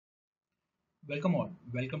Welcome all.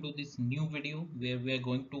 Welcome to this new video where we are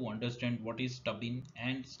going to understand what is stub-in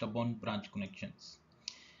and stub-on branch connections.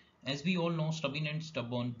 As we all know, stub-in and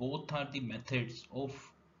stub-on both are the methods of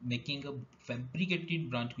making a fabricated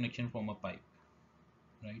branch connection from a pipe,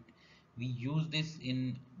 right? We use this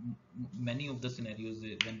in many of the scenarios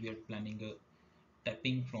when we are planning a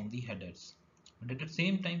tapping from the headers. But at the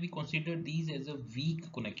same time, we consider these as a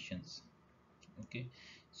weak connections. Okay,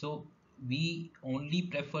 so we only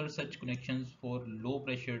prefer such connections for low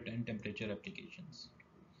pressure and temperature applications.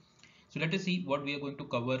 So let us see what we are going to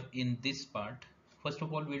cover in this part. First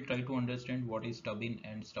of all, we'll try to understand what is stub-in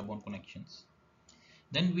and stub-on connections.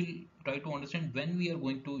 Then we'll try to understand when we are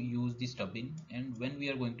going to use the stub-in and when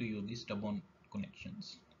we are going to use the stub-on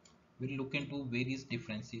connections. We'll look into various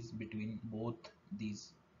differences between both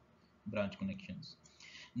these branch connections.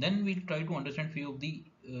 Then we'll try to understand few of the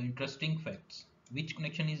interesting facts, which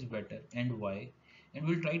connection is better and why, and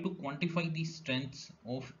we'll try to quantify the strengths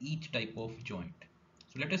of each type of joint.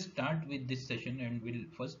 So let us start with this session and we'll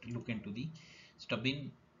first look into the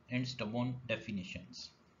stub-in and stub-on definitions.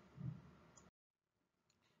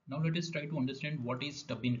 Now let us try to understand what is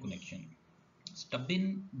stub-in connection.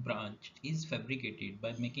 Stub-in branch is fabricated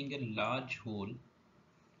by making a large hole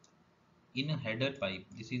in a header pipe.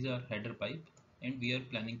 This is our header pipe and we are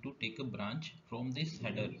planning to take a branch from this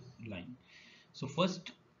header line. So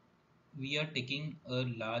first we are taking a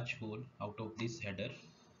large hole out of this header,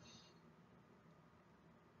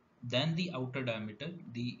 then the outer diameter,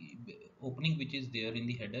 the opening which is there in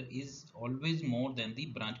the header is always more than the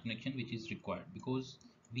branch connection which is required, because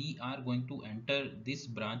we are going to enter this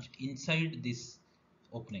branch inside this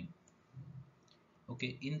opening.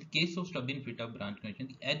 Okay, in the case of stub-in fit up branch connection,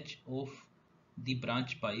 the edge of the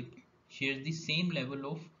branch pipe shares the same level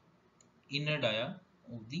of inner dia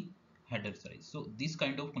of the header size. So these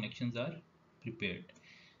kind of connections are prepared.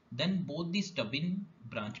 Then both the stub-in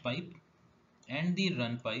branch pipe and the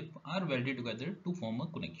run pipe are welded together to form a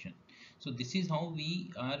connection. So this is how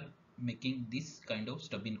we are making this kind of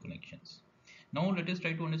stub-in connections. Now let us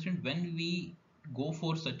try to understand when we go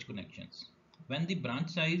for such connections. When the branch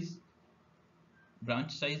size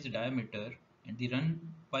diameter and the run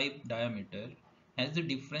pipe diameter has the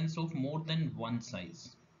difference of more than one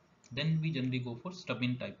size, then we generally go for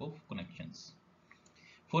stub-in type of connections.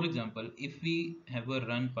 For example, if we have a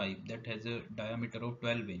run pipe that has a diameter of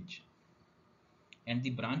 12 inch and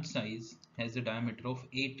the branch size has a diameter of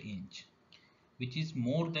 8 inch, which is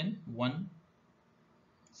more than one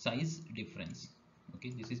size difference.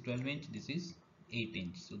 Okay, this is 12 inch, this is 8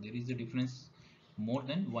 inch, so there is a difference more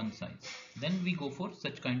than one size, then we go for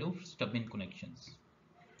such kind of stub-in connections.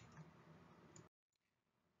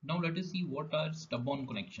 Now let us see what are stub-on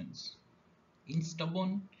connections. In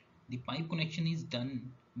stub-on, the pipe connection is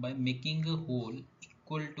done by making a hole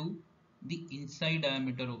equal to the inside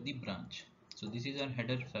diameter of the branch. So this is our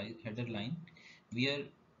header line. We are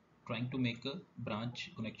trying to make a branch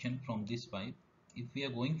connection from this pipe. If we are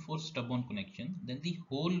going for stub-on connection, then the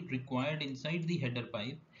hole required inside the header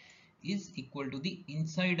pipe is equal to the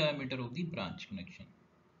inside diameter of the branch connection.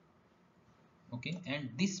 Okay, and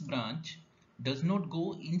this branch does not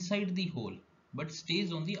go inside the hole but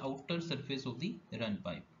stays on the outer surface of the run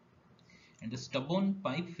pipe, and the stub-on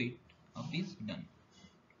pipe fit up is done.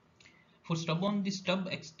 For stub-on, the stub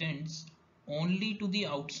extends only to the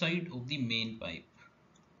outside of the main pipe.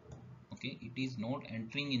 Okay, it is not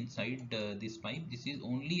entering inside this pipe. This is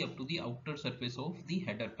only up to the outer surface of the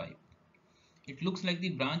header pipe. It looks like the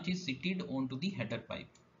branch is seated onto the header pipe.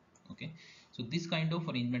 Okay, so this kind of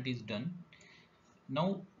arrangement is done.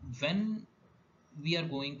 Now when we are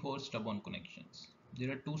going for stub-on connections,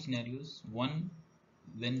 there are two scenarios. One,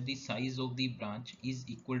 when the size of the branch is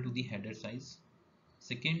equal to the header size.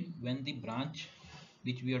 Second, when the branch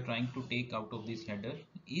which we are trying to take out of this header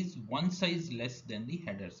is one size less than the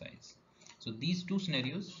header size. So these two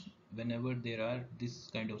scenarios, whenever there are this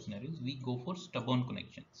kind of scenarios, we go for stub-on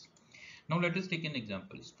connections. Now let us take an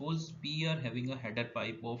example. Suppose we are having a header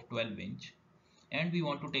pipe of 12 inch and we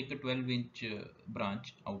want to take a 12 inch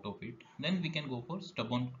branch out of it, then we can go for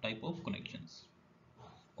stub-on type of connections.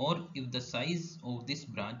 Or if the size of this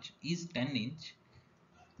branch is 10 inch,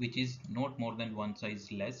 which is not more than one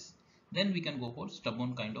size less, then we can go for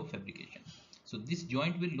stub-on kind of fabrication. So this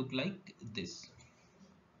joint will look like this.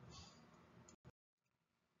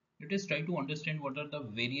 Let us try to understand what are the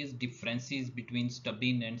various differences between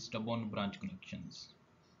stub-in and stub-on branch connections.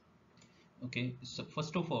 Okay, so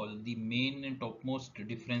first of all, the main and topmost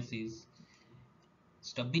difference is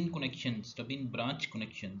stub-in branch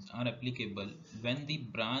connections are applicable when the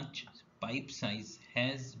branch pipe size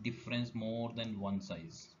has difference more than one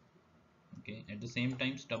size. Okay, Okay, at the same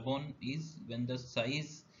time stub-on is when the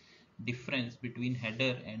size difference between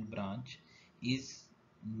header and branch is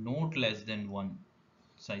not less than one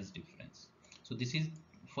size difference. So this is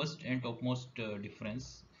first and topmost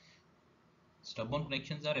difference. Stub-on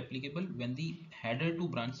connections are applicable when the header to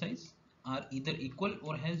branch size are either equal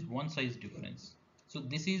or has one size difference. So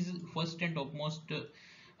this is first and topmost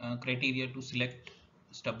criteria to select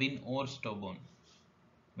stub-in or stub-on.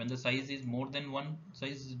 When the size is more than one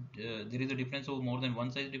size, there is a difference of more than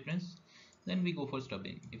one size difference, then we go for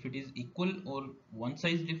stub-in. If it is equal or one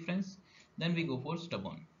size difference, then we go for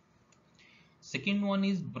stub-on. Second one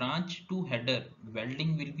is branch to header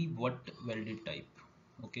welding will be what welded type.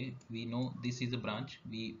 Okay, we know this is a branch,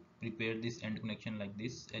 we prepare this end connection like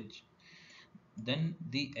this edge, then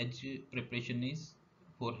the edge preparation is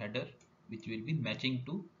for header which will be matching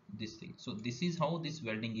to this thing. So this is how this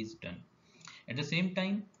welding is done. At the same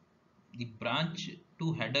time, the branch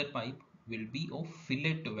to header pipe will be of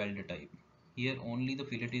fillet weld type. Here only the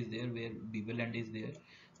fillet is there where bevel end is there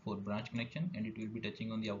for branch connection, and it will be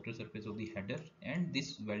touching on the outer surface of the header, and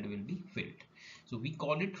this weld will be filled. So we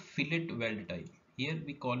call it fillet weld type. Here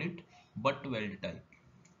we call it butt weld type.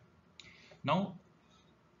 Now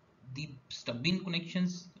the stub-in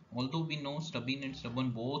connections, although we know stub-in and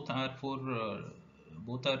stub-on both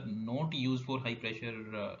are not used for high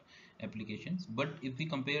pressure applications, but if we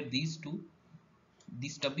compare these two, the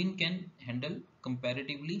stub-in can handle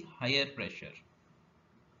comparatively higher pressure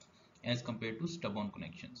as compared to stub-on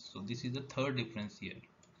connections. So this is the third difference here.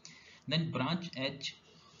 Then branch edge,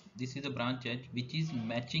 this is a branch edge which is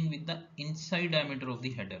matching with the inside diameter of the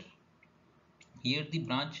header. Here the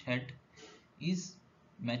branch head is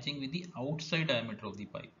matching with the outside diameter of the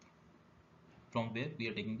pipe from where we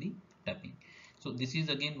are taking the tapping. So this is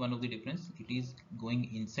again one of the difference. It is going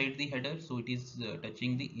inside the header, so it is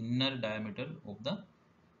touching the inner diameter of the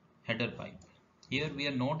header pipe. Here we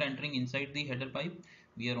are not entering inside the header pipe,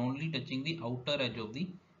 we are only touching the outer edge of the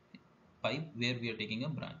pipe where we are taking a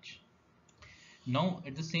branch. Now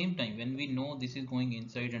at the same time, when we know this is going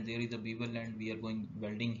inside and there is a bevel and we are going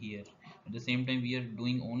welding here, at the same time we are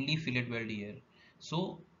doing only fillet weld here,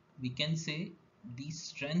 so we can say the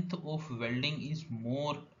strength of welding is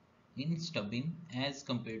more in stub-in as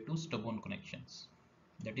compared to stub-on connections.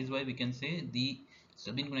 That is why we can say the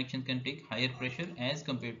stub-in connection can take higher pressure as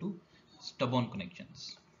compared to stub-on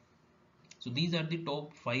connections. So these are the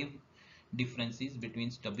top 5 differences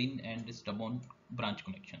between stub-in and stub-on branch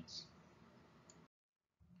connections.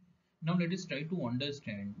 Now let us try to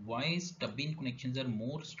understand why stub-in connections are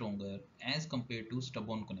more stronger as compared to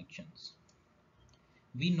stub-on connections.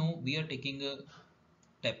 We know we are taking a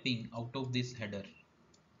tapping out of this header,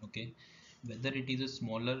 okay, whether it is a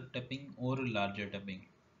smaller tapping or a larger tapping.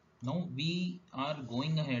 Now we are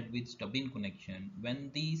going ahead with stub-in connection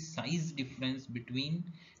when the size difference between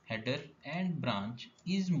header and branch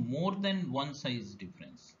is more than one size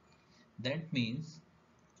difference. That means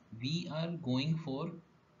we are going for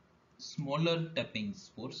smaller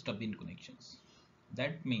tappings for stub-in connections.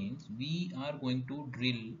 That means we are going to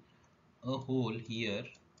drill a hole here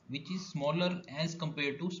which is smaller as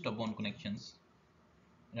compared to stub-on connections,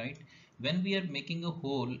 right? When we are making a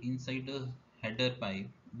hole inside a header pipe,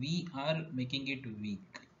 we are making it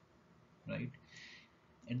weak, right?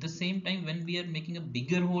 At the same time, when we are making a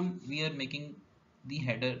bigger hole, we are making the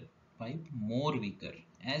header pipe more weaker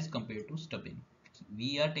as compared to stub-in.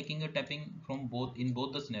 We are taking a tapping from both in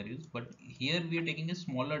both the scenarios, but here we are taking a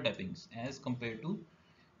smaller tappings as compared to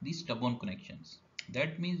the stub-on connections.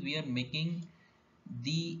 That means we are making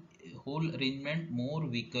the whole arrangement more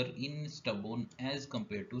weaker in stub-on as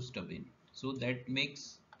compared to stub-in. So that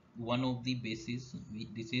makes one of the basis,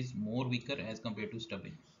 this is more weaker as compared to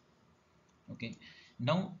stub-in. Okay,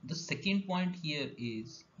 now the second point here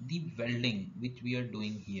is the welding which we are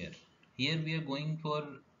doing here. Here we are going for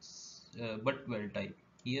butt weld type.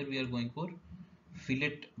 Here we are going for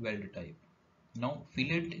fillet weld type. Now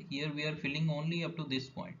fillet, here we are filling only up to this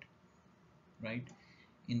point, right?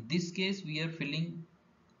 In this case we are filling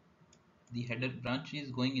the header, branch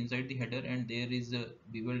is going inside the header and there is a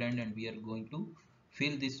bevel end, and we are going to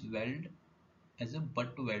fill this weld as a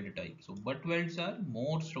butt weld type. So butt welds are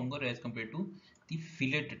more stronger as compared to the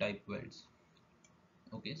fillet type welds.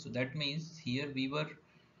 Okay, so that means here we were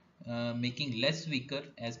making less weaker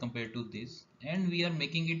as compared to this, and we are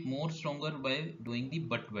making it more stronger by doing the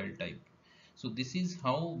butt weld type. So this is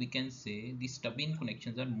how we can say the stub-in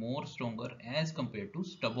connections are more stronger as compared to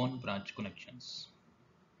stub-on branch connections.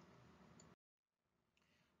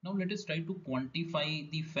 Now let us try to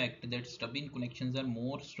quantify the fact that stub-in connections are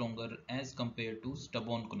more stronger as compared to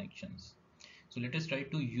stub-on connections. So let us try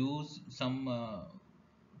to use some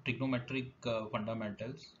trigonometric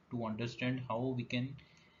fundamentals to understand how we can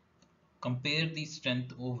compare the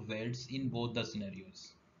strength of welds in both the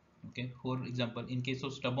scenarios. Okay, for example, in case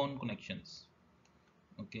of stub-on connections,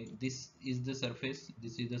 okay, this is the surface,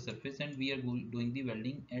 and we are doing the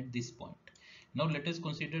welding at this point. Now let us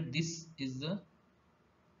consider this is the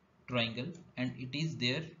triangle and it is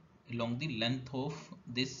there along the length of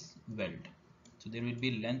this weld. So there will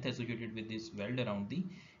be length associated with this weld around the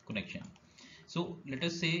connection. So let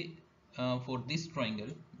us say for this triangle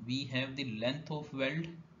we have the length of weld,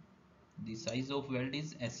 the size of weld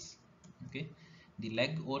is S, okay, the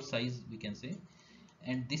leg or size we can say,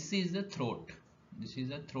 and this is the throat, this is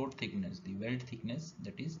the throat thickness, the weld thickness,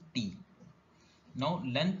 that is T. Now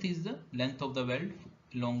length is the length of the weld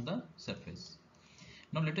along the surface.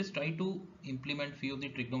 Now let us try to implement few of the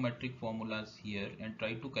trigonometric formulas here and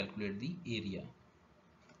try to calculate the area.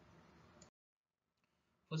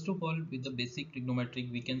 First of all, with the basic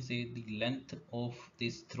trigonometric, we can say the length of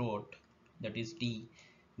this throat, that is T,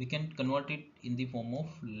 we can convert it in the form of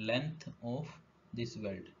length of this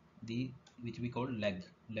weld, the which we call leg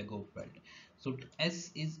of weld. So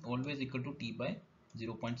S is always equal to T by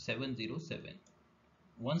 0.707.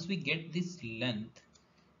 Once we get this length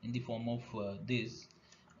in the form of this,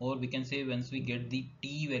 or we can say once we get the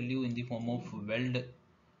T value in the form of weld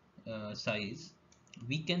size,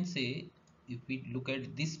 we can say if we look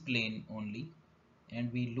at this plane only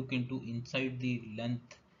and we look into inside the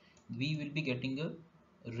length, we will be getting a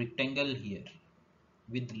rectangle here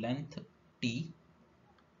with length T,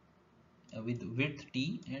 with width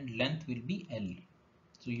T, and length will be L.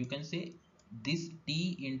 So you can say this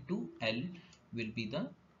T into L will be the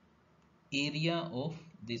area of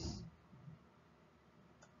this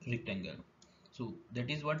rectangle. So that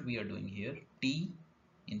is what we are doing here, T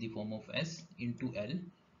in the form of S into L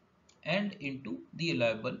and into the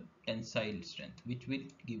allowable tensile strength, which will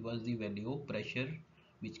give us the value of pressure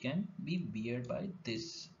which can be beared by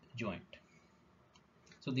this joint.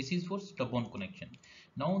 So this is for stub-on connection.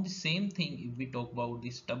 Now the same thing if we talk about the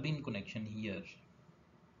stub-in connection here,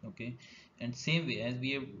 okay, and same way as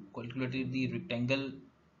we have calculated the rectangle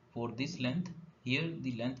for this length, here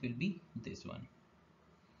the length will be this one.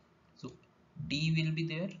 So T will be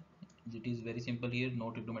there. It is very simple here,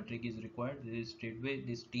 no trigonometric is required. There is straightway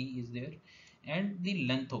this T is there, and the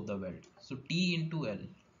length of the weld, so T into L,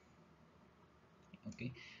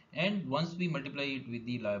 okay, and once we multiply it with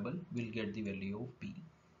the liable, we'll get the value of P,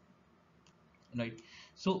 right?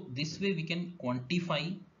 So this way we can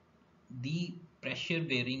quantify the pressure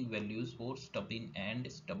bearing values for stub-in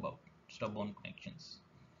and stub-on connections.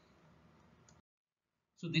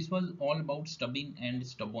 So this was all about stub-in and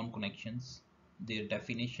stub-on connections, their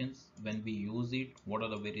definitions, when we use it, what are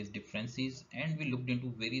the various differences, and we looked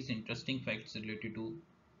into various interesting facts related to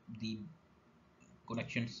the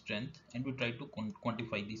connection strength, and we try to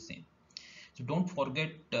quantify the same. So don't forget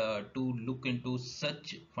to look into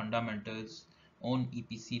such fundamentals on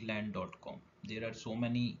epcland.com. There are so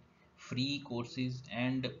many free courses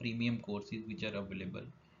and premium courses which are available.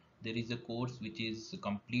 There is a course which is a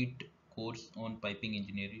complete course on piping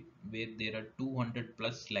engineering where there are 200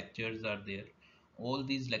 plus lectures are there. All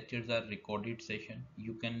these lectures are recorded session.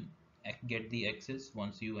 You can get the access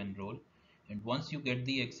once you enroll, and once you get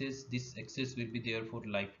the access, this access will be there for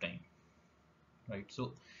lifetime, right?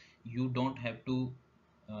 So you don't have to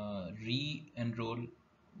re-enroll.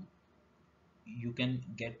 You can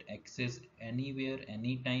get access anywhere,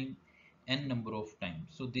 anytime, n number of times.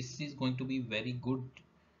 So this is going to be very good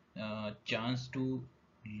chance to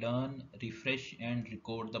learn, refresh, and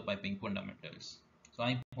record the piping fundamentals. So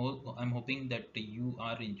I'm hoping that you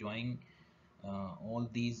are enjoying all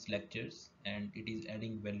these lectures and it is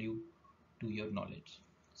adding value to your knowledge.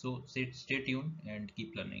 So stay tuned and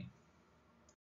keep learning.